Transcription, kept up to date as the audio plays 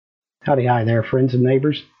Howdy hi there, friends and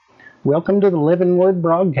neighbors. Welcome to the Living Word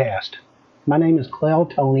broadcast. My name is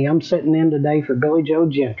Toney. I'm sitting in today for Billy Joe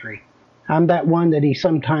Gentry. I'm that one that he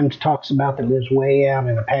sometimes talks about that lives way out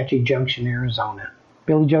in Apache Junction, Arizona.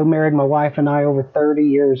 Billy Joe married my wife and I over 30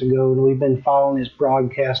 years ago, and we've been following his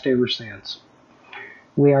broadcast ever since.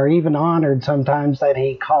 We are even honored sometimes that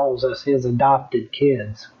he calls us his adopted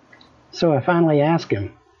kids. So I finally asked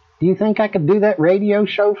him, "Do you think I could do that radio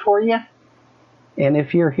show for you?" And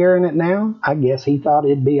if you're hearing it now, I guess he thought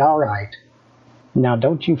it'd be all right. Now,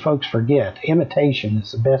 don't you folks forget, imitation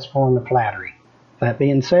is the best form of flattery. That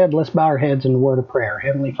being said, let's bow our heads in a word of prayer.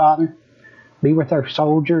 Heavenly Father, be with our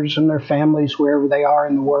soldiers and their families wherever they are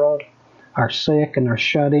in the world, our sick and our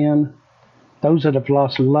shut in, those that have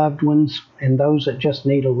lost loved ones, and those that just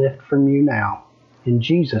need a lift from you now. In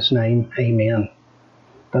Jesus' name, amen.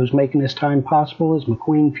 Those making this time possible is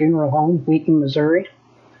McQueen Funeral Home, Wheaton, Missouri,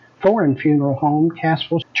 Fohn Funeral Home,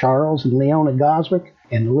 Cassville, Charles and Leona Goswick,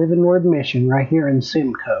 and the Living Word Mission right here in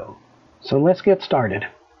Simcoe. So let's get started.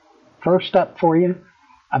 First up for you,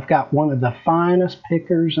 I've got one of the finest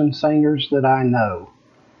pickers and singers that I know.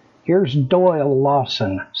 Here's Doyle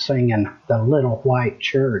Lawson singing The Little White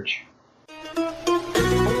Church.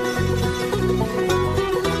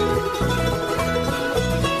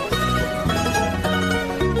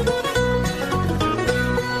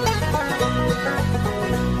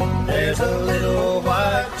 There's a little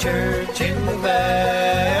white church in the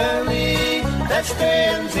valley that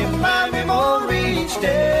stands in my memory each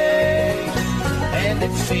day, and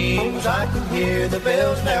it seems I can hear the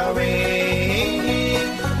bells now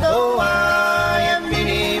ringing, though I am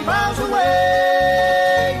many miles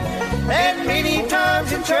away. And many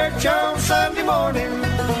times in church on Sunday morning,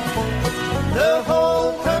 the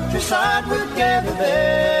whole countryside would gather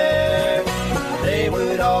there. They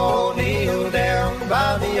would all kneel down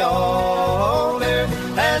by the altar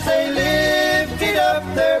as they lifted up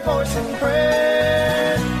their voice in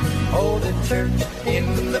prayer. Oh, the church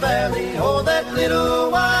in the valley, oh, that little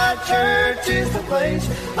white church is the place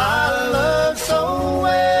I love so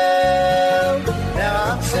well.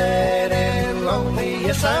 Now I'm sad and lonely,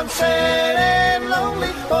 yes, I'm sad and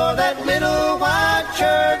lonely for that little white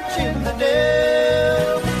church in the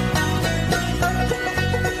dell.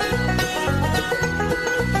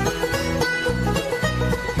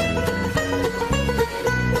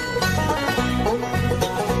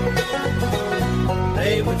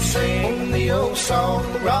 They would sing the old song,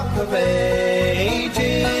 Rock of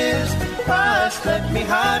Ages, Christ, let me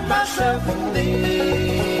hide myself in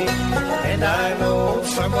thee. And I know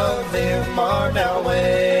some of them are now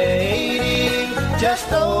waiting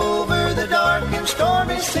just over the dark and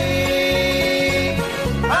stormy sea.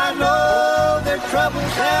 I know their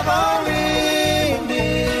troubles have all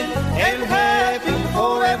ended, and happy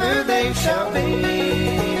forever they shall be.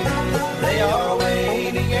 They are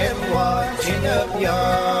waiting and watching up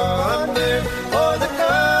yonder for the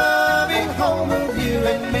coming home of you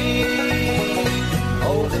and me.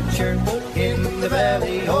 Oh, the church in the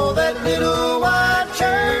valley, oh, that little white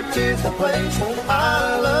church is the place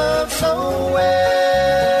I love so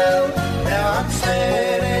well. Now I'm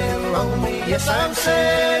sad and lonely, yes, I'm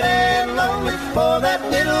sad and lonely for that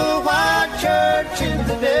little white church in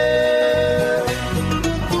the dell.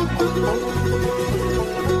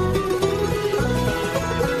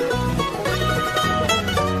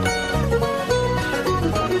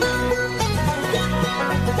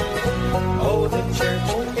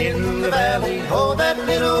 Oh, that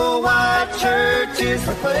little white church is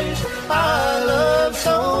the place I love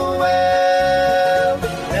so well.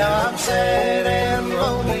 Now I'm sad and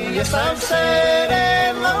lonely, yes, I'm sad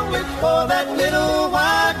and lonely for that little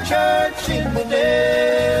white church in the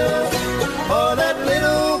dell. For that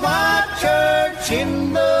little white church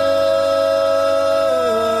in the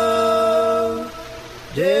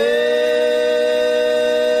dell.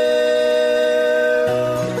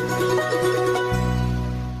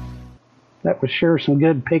 That was sure some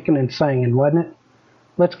good picking and singing, wasn't it?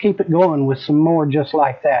 Let's keep it going with some more just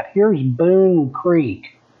like that. Here's Boone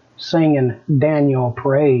Creek singing Daniel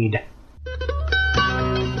Prayed.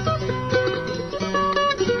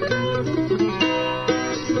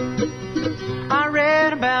 I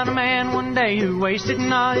read about a man one day who wasted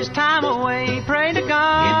all his time away. He prayed to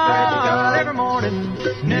God every morning,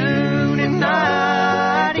 noon and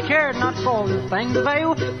night. He cared not for the things of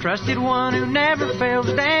veil, trusted one who never fails.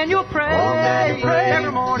 Daniel prayed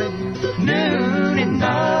every morning, noon and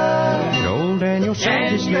night. Old Daniel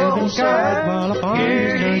served his living God while upon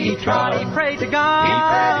his journey he trod. He prayed to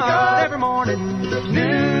God every morning,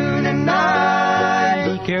 noon and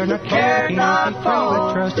night. He cared not for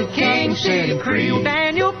the trusted King, setting free.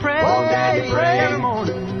 Daniel prayed every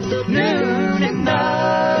morning, noon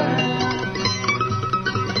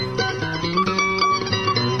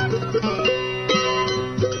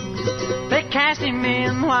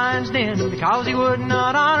because he would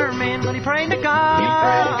not honor men, but he prayed to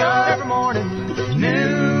God every morning,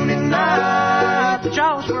 noon and night. The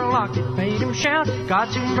jaws were locked, it made him shout. God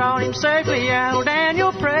soon brought him safely out. Old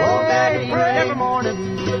Daniel prayed every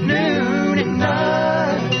morning, noon and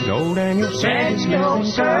night. Old Daniel said his living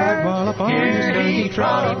inside while upon his knee he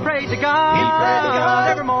trod. He prayed to God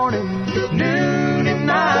every morning, noon and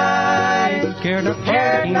night. He cared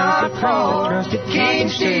not for trusted King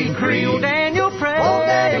Steve Cree. Old Daniel prayed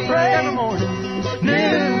every morning,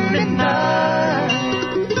 noon and night.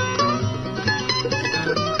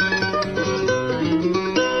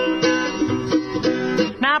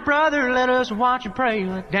 Now, brother, let us watch and pray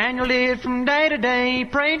like Daniel did from day to day. He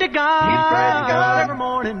prayed to God every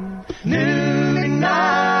morning, noon and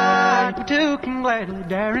night. We too can gladly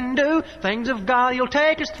dare and do things of God. He'll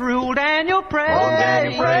take us through. Old Daniel prayed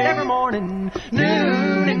every morning,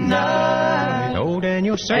 noon and night. Old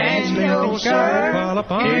Daniel said his living inside while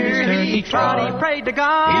upon his knee he trod. He prayed to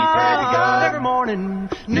God every morning,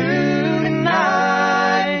 noon and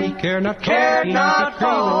night. He cared not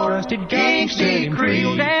for trusted King Steve Cree.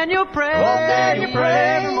 Old Daniel prayed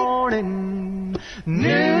every morning, noon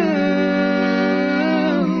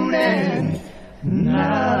and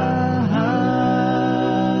night.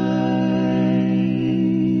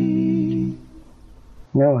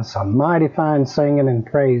 There was some mighty fine singing and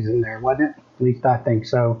praise in there, wasn't it? At least I think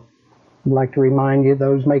so. I'd like to remind you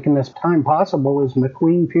those making this time possible is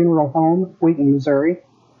McQueen Funeral Home, Wheaton, Missouri,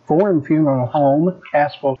 Fohn Funeral Home,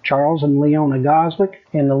 Cassville, Charles and Leona Goswick,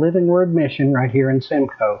 and the Living Word Mission right here in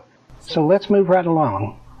Simcoe. So let's move right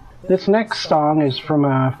along. This next song is from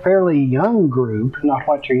a fairly young group, not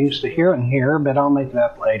what you're used to hearing here, but I'll make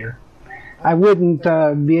that later. I wouldn't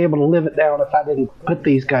be able to live it down if I didn't put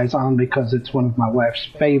these guys on because it's one of my wife's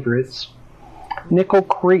favorites. Nickel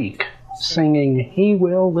Creek singing He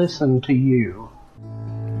Will Listen to You.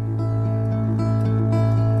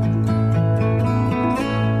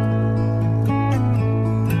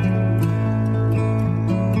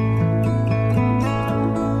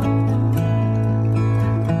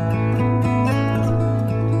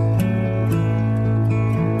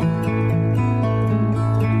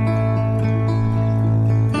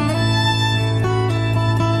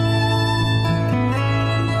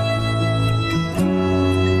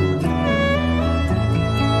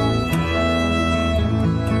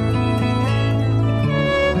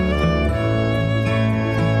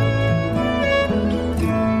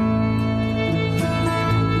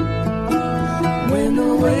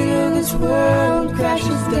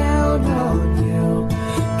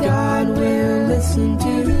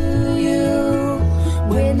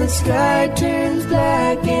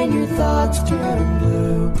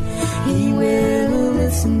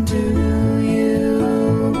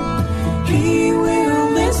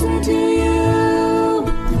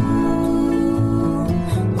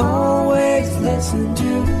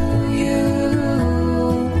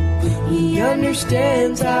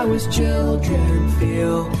 Understands how his children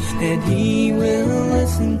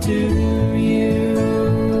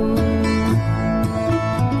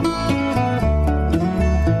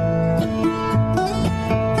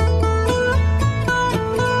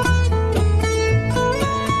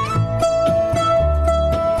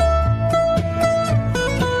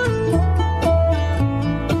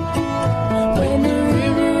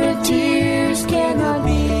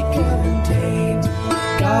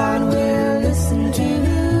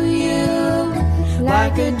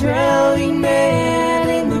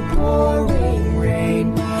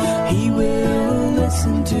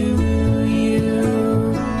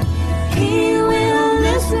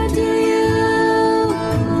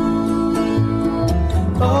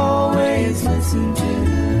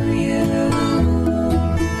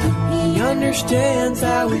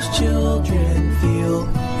feel,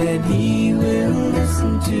 and he will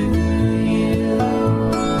listen to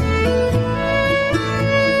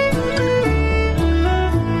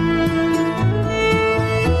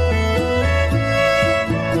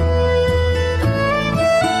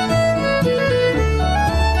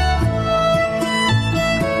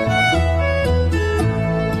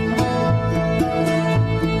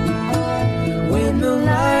When the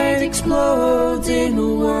light explodes in a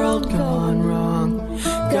world gone wrong,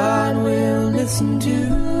 God will listen to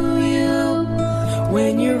you.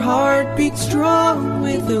 When your heart beats strong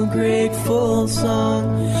with a grateful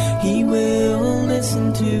song, He will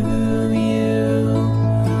listen to you.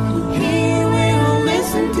 He will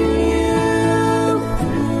listen to you.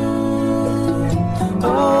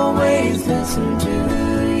 Always listen to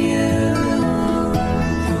you.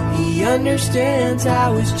 He understands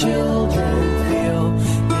how his children feel,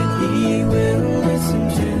 and He will listen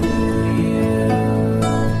to you.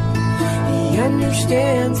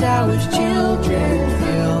 understands how his children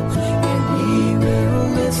feel, and he will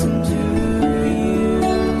listen to you.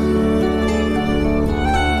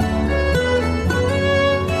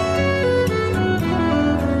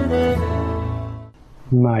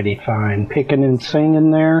 Mighty fine picking and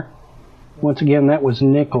singing there. Once again, that was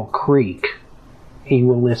Nickel Creek. He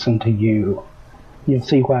will listen to you. You'll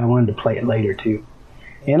see why I wanted to play it later, too.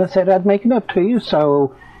 And I said I'd make it up to you,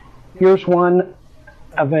 so here's one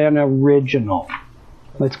of an original.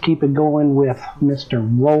 Let's keep it going with Mr.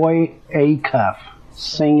 Roy Acuff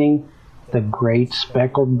singing The Great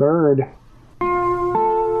Speckled Bird.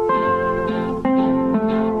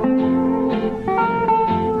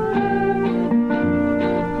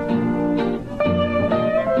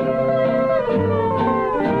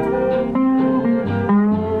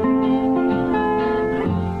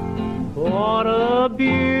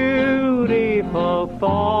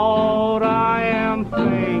 Thought I am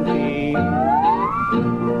thinking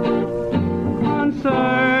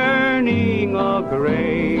concerning a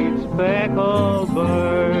great speckled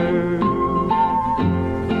bird.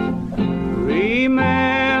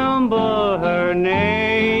 Remember, her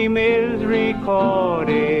name is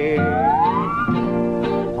recorded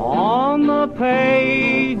on the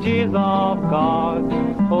pages of God's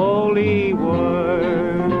holy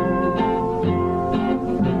word.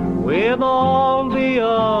 With all the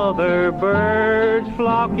other birds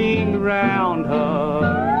flocking round her,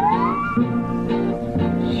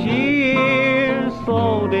 she is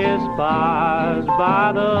so despised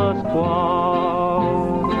by the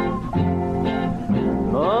squaw.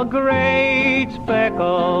 The great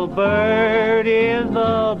speckled bird is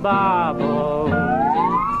the Bible,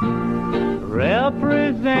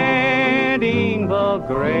 representing the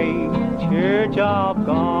great Church of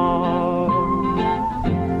God.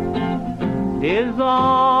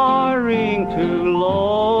 Desiring to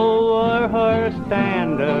lower her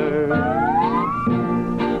standard,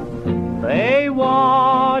 they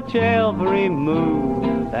watch every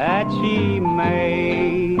move that she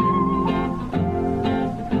made.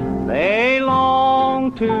 They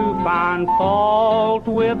long to find fault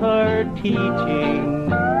with her teaching,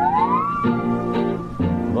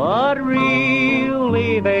 but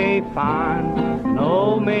really they find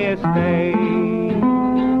no mistake.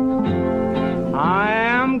 I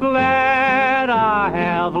am glad I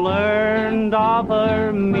have learned of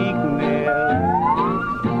her meekness.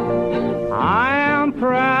 I am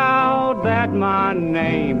proud that my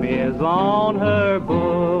name is on her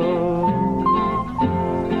book.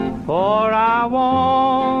 For I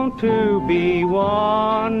want to be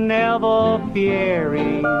one never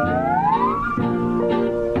fearing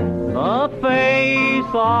the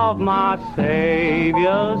face of my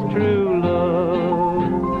Savior's true love.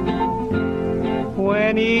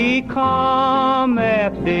 When he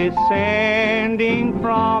cometh descending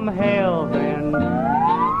from heaven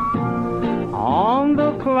on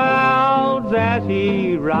the clouds as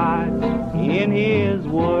he rides in his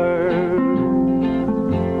word,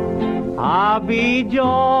 I'll be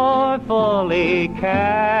joyfully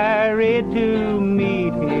carried to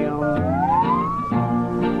meet him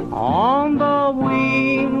on the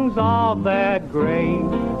wings of that great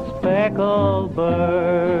speckled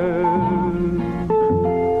bird.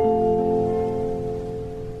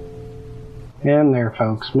 And there,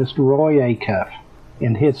 folks, Mr. Roy Acuff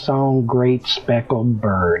and his song Great Speckled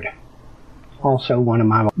Bird. Also one of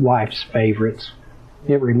my wife's favorites.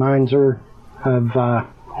 It reminds her of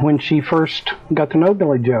when she first got to know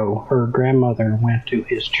Billy Joe. Her grandmother went to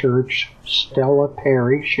his church, Stella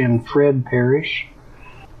Parish and Fred Parish.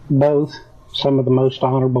 Both some of the most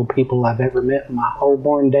honorable people I've ever met in my whole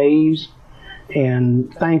born days.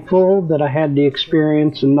 And thankful that I had the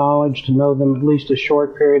experience and knowledge to know them at least a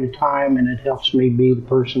short period of time, and it helps me be the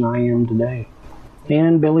person I am today.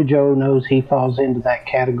 And Billy Joe knows he falls into that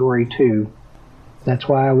category too. That's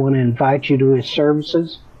why I want to invite you to his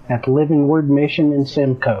services at the Living Word Mission in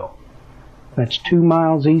Simcoe. That's 2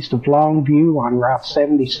 miles east of Longview on Route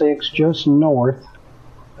 76, just north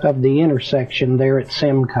of the intersection there at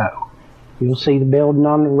Simcoe. You'll see the building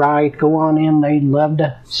on the right. Go on in. They'd love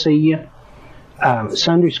to see you.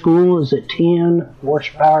 Sunday school is at 10,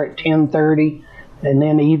 worship hour at 10:30, and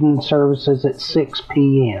then evening services at 6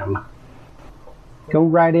 p.m. Go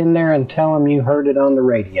right in there and tell them you heard it on the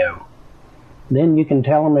radio. Then you can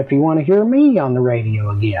tell them if you want to hear me on the radio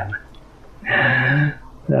again.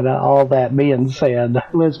 All that being said,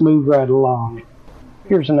 let's move right along.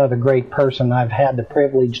 Here's another great person I've had the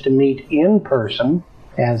privilege to meet in person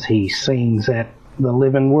as he sings at the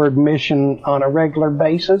Living Word Mission on a regular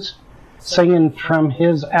basis, singing from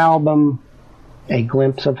his album, A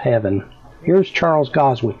Glimpse of Heaven. Here's Charles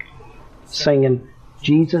Goswick singing,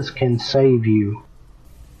 Jesus Can Save You.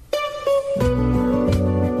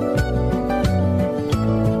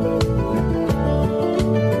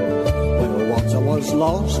 Well, once I was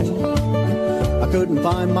lost, I couldn't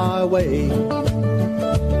find my way.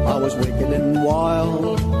 I was wicked and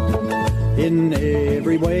wild in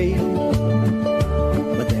every way.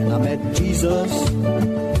 But then I met Jesus.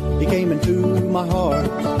 He came into my heart.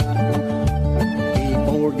 He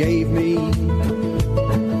forgave me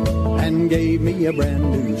and gave me a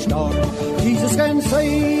brand new start. Jesus can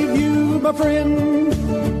save you, my friend.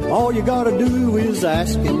 All you gotta do is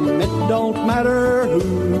ask him. It don't matter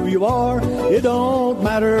who you are. It don't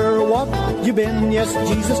matter what you've been. Yes,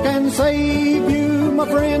 Jesus can save you, my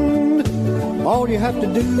friend. All you have to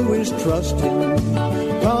do is trust him.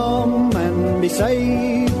 Come and be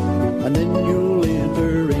saved, and then you'll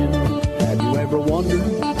enter in. Have you ever wondered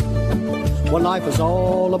what life is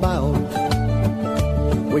all about?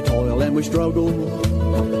 We toil and we struggle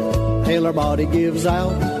till our body gives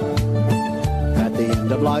out. At the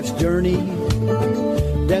end of life's journey,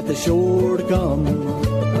 death is sure to come.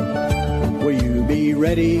 Will you be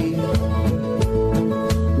ready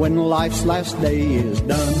when life's last day is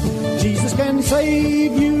done? Jesus can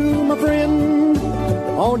save you, my friend.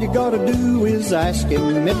 All you gotta do is ask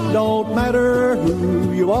him. It don't matter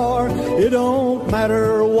who you are. It don't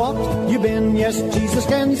matter what you've been. Yes, Jesus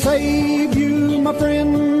can save you, my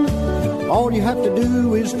friend. All you have to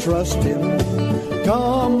do is trust him.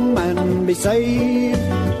 Come and be saved,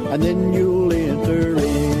 and then you'll enter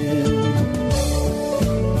in.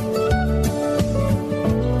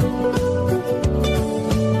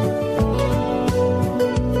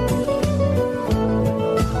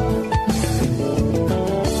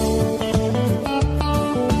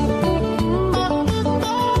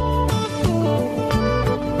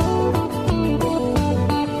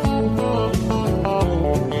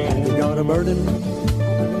 Burden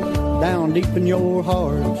down deep in your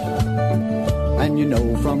heart, and you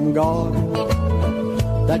know from God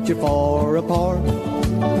that you're far apart.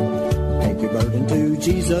 Take your burden to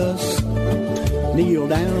Jesus, kneel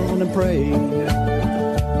down and pray.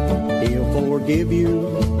 He'll forgive you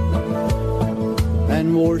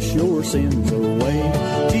and wash your sins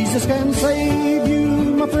away. Jesus can save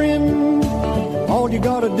you, my friend. All you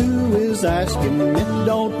gotta do is ask him. It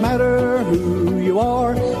don't matter who you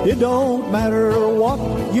are. It don't matter what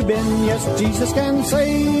you've been. Yes, Jesus can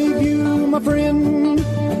save you, my friend.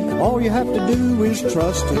 All you have to do is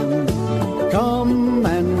trust him. Come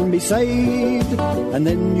and be saved, and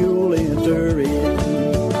then you'll enter in.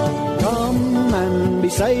 Come and be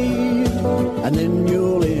saved, and then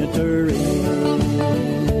you'll enter in.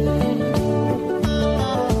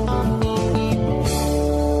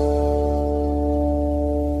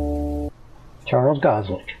 Charles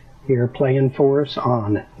Goslick here playing for us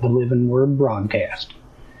on the Living Word broadcast.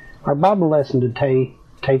 Our Bible lesson today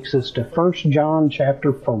takes us to 1 John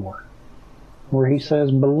chapter 4, where he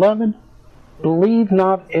says, Beloved, believe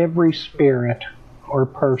not every spirit or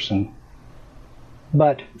person,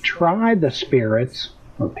 but try the spirits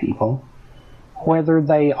or people, whether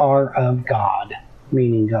they are of God,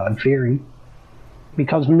 meaning God-fearing,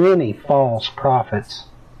 because many false prophets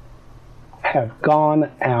have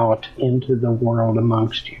gone out into the world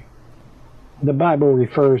amongst you. The Bible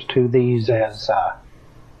refers to these as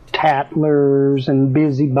tattlers and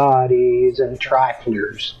busybodies and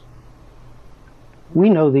triflers. We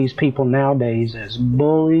know these people nowadays as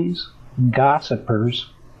bullies, gossipers,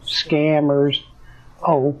 scammers,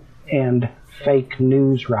 and fake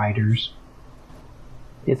news writers.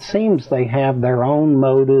 It seems they have their own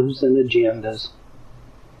motives and agendas.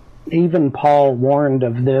 Even Paul warned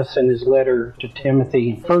of this in his letter to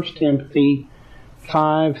Timothy, 1 Timothy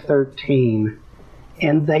 5:13.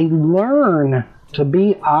 And they learn to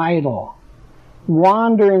be idle,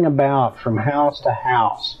 wandering about from house to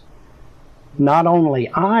house. Not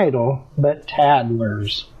only idle, but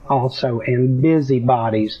tattlers also, and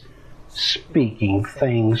busybodies, speaking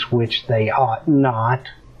things which they ought not.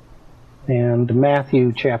 And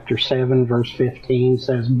Matthew chapter 7 verse 15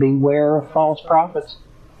 says, Beware of false prophets,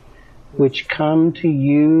 which come to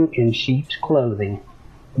you in sheep's clothing,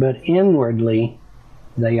 but inwardly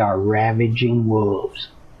they are ravaging wolves.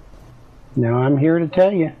 Now I'm here to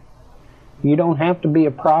tell you, you don't have to be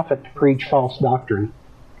a prophet to preach false doctrine.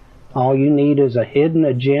 All you need is a hidden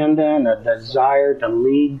agenda and a desire to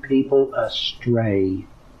lead people astray.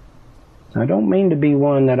 I don't mean to be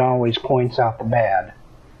one that always points out the bad,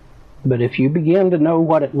 but if you begin to know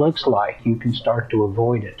what it looks like, you can start to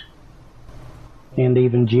avoid it. And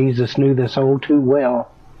even Jesus knew this all too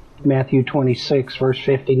well. Matthew 26 verse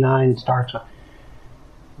 59 starts with,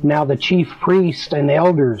 Now the chief priests and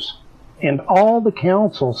elders And all the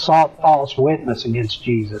council sought false witness against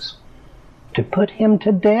Jesus to put him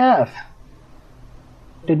to death.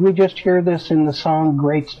 Did we just hear this in the song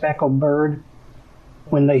Great Speckled Bird?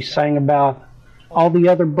 When they sang about all the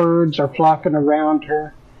other birds are flocking around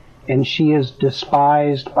her and she is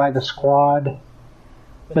despised by the squad.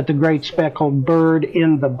 But the great speckled bird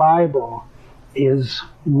in the Bible is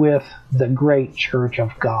with the great church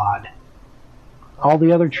of God. All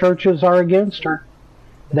the other churches are against her.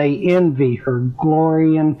 They envy her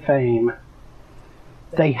glory and fame.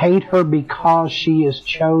 They hate her because she is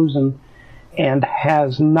chosen and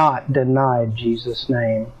has not denied Jesus'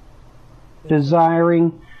 name.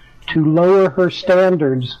 Desiring to lower her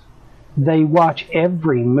standards, they watch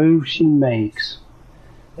every move she makes.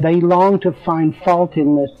 They long to find fault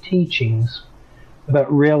in the teachings,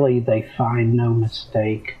 but really they find no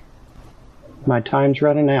mistake. My time's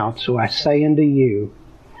running out, so I say unto you,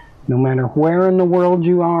 no matter where in the world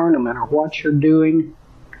you are, no matter what you're doing,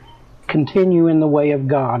 continue in the way of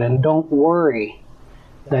God and don't worry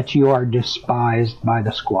that you are despised by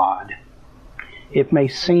the squad. It may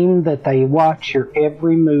seem that they watch your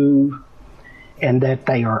every move and that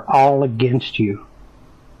they are all against you.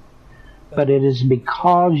 But it is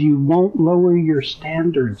because you won't lower your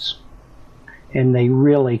standards and they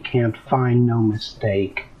really can't find no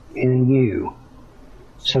mistake in you.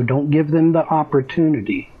 So don't give them the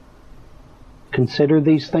opportunity. Consider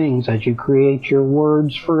these things as you create your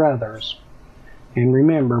words for others. And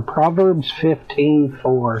remember, Proverbs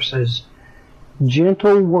 15:4 says,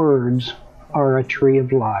 gentle words are a tree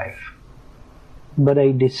of life, but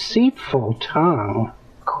a deceitful tongue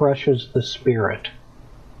crushes the spirit.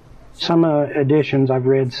 Some editions I've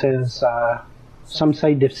read says, some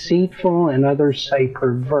say deceitful and others say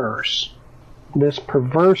perverse. This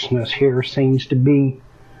perverseness here seems to be,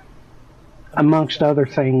 amongst other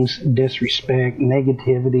things, disrespect,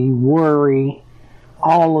 negativity, worry.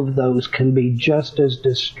 All of those can be just as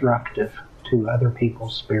destructive to other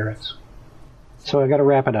people's spirits. So I got to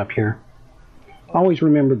wrap it up here. Always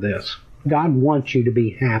remember this. God wants you to be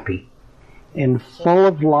happy and full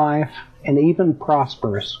of life and even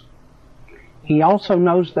prosperous. He also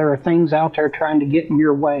knows there are things out there trying to get in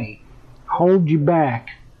your way, hold you back.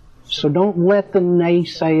 So don't let the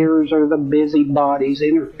naysayers or the busybodies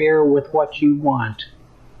interfere with what you want.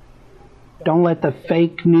 Don't let the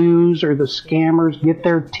fake news or the scammers get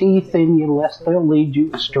their teeth in you, lest they'll lead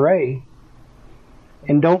you astray.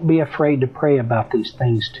 And don't be afraid to pray about these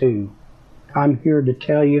things too. I'm here to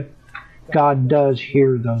tell you, God does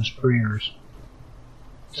hear those prayers.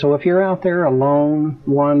 So if you're out there alone,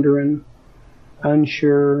 wandering,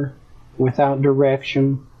 unsure, without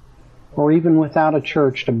direction, or even without a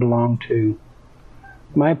church to belong to,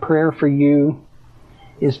 my prayer for you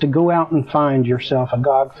is to go out and find yourself a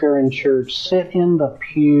God-fearing church. Sit in the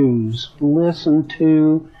pews, listen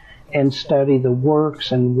to and study the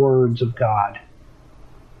works and words of God.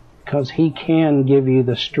 Because He can give you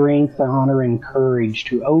the strength, honor, and courage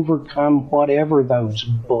to overcome whatever those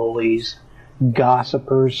bullies,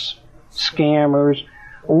 gossipers, scammers,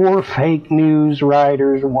 or fake news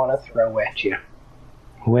writers want to throw at you.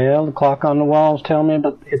 Well, the clock on the walls tell me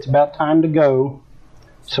that it's about time to go.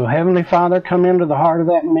 So Heavenly Father, come into the heart of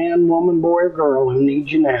that man, woman, boy, or girl who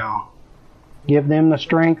needs you now. Give them the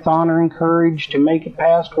strength, honor, and courage to make it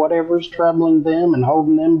past whatever is troubling them and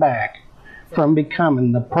holding them back from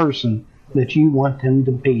becoming the person that you want them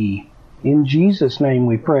to be. In Jesus' name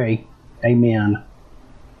we pray. Amen.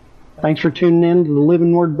 Thanks for tuning in to the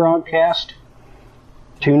Living Word broadcast.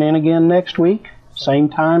 Tune in again next week. Same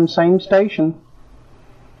time, same station.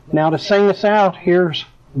 Now to sing us out, here's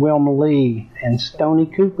Wilma Lee and Toney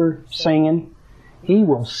Cooper singing, He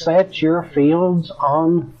Will Set Your Fields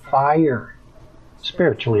on Fire.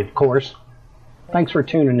 Spiritually, of course. Thanks for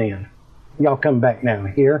tuning in. Y'all come back now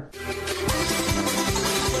here.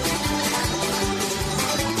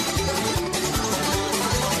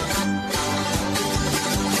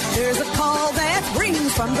 There's a call that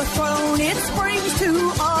rings from the throne. It springs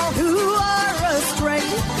to all who are astray,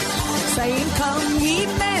 saying, come ye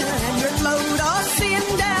men, and your load of sin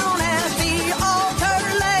down at the altar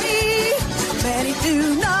lay. Many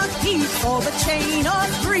do not heed, for the chain of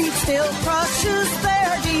greed still crushes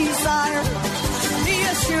their desire. Be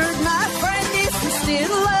assured, my friend, if you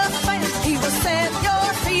still offend, He will set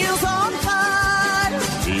your fields on fire.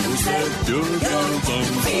 He will set your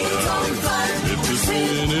fields on fire. If the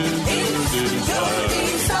sin is your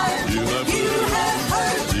desire, you have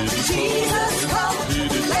heard Jesus call.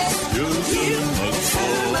 You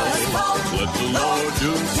must fall. Let the Lord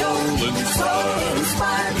your soul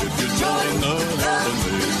inspire. If you join the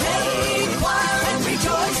heavenly choir and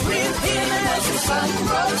rejoice with Him as the sun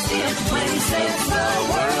grows dim, when he sets the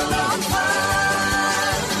world on fire.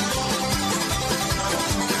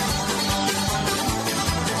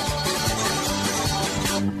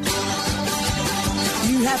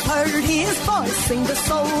 You have heard his voice, sing the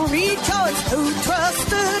soul rejoice, who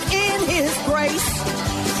trusted in his grace.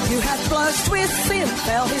 You have blushed with sin,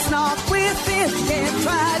 felt his knock within, yet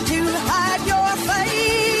tried to hide your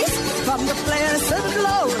face from the blessed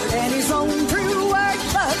Lord and his own true word,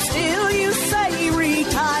 but still you say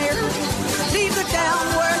retire. Leave the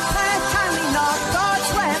downward path, kindly not God's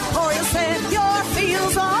wrath, or he'll set your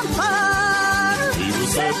fields on fire. He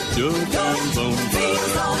will set your fields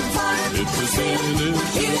on fire. If the sin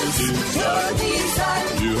is your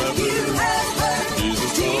desire, you have heard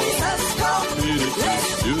Jesus call. Let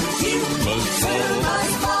you must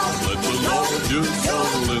fall. Let the Lord your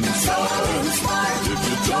soul inspire. If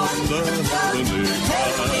you join the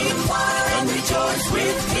heavenly choir and rejoice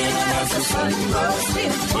with him as the sun grows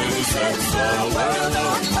dim when he sets the world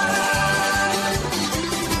on fire.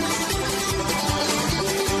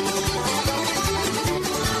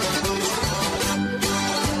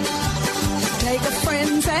 Take a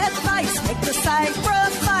friend's advice, make the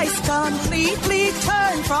sacrifice, completely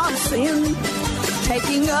turn from sin.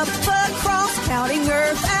 Taking up the cross, counting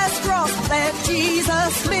earth as dross, let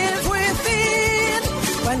Jesus live within.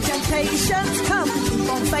 When temptations come, keep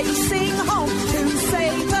on facing home, to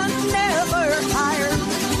Satan never tire.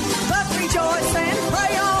 But rejoice and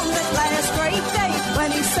pray on that last great day,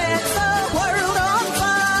 when he sets the world on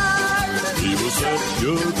fire. He will set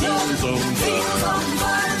your fields on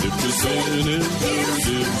fire. If the sin is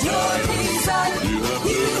your desire, you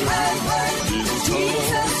have heard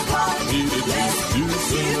Jesus call. He did this, you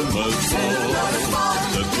must fall.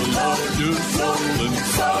 Let the Lord your soul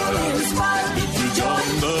inspire. If you join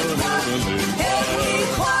the heavenly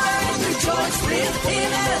choir and rejoice with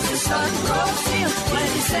him as the sun grows dim when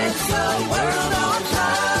he sets the world on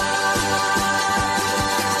fire.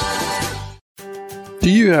 Do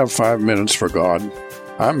you have 5 minutes for God?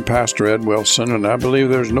 I'm Pastor Ed Wilson, and I believe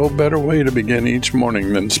there's no better way to begin each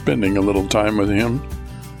morning than spending a little time with Him.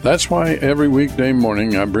 That's why every weekday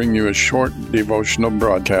morning I bring you a short devotional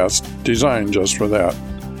broadcast designed just for that.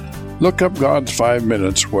 Look up God's 5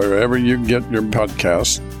 minutes wherever you get your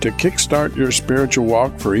podcasts to kickstart your spiritual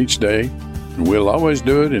walk for each day. We'll always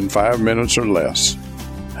do it in 5 minutes or less.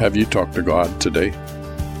 Have you talked to God today?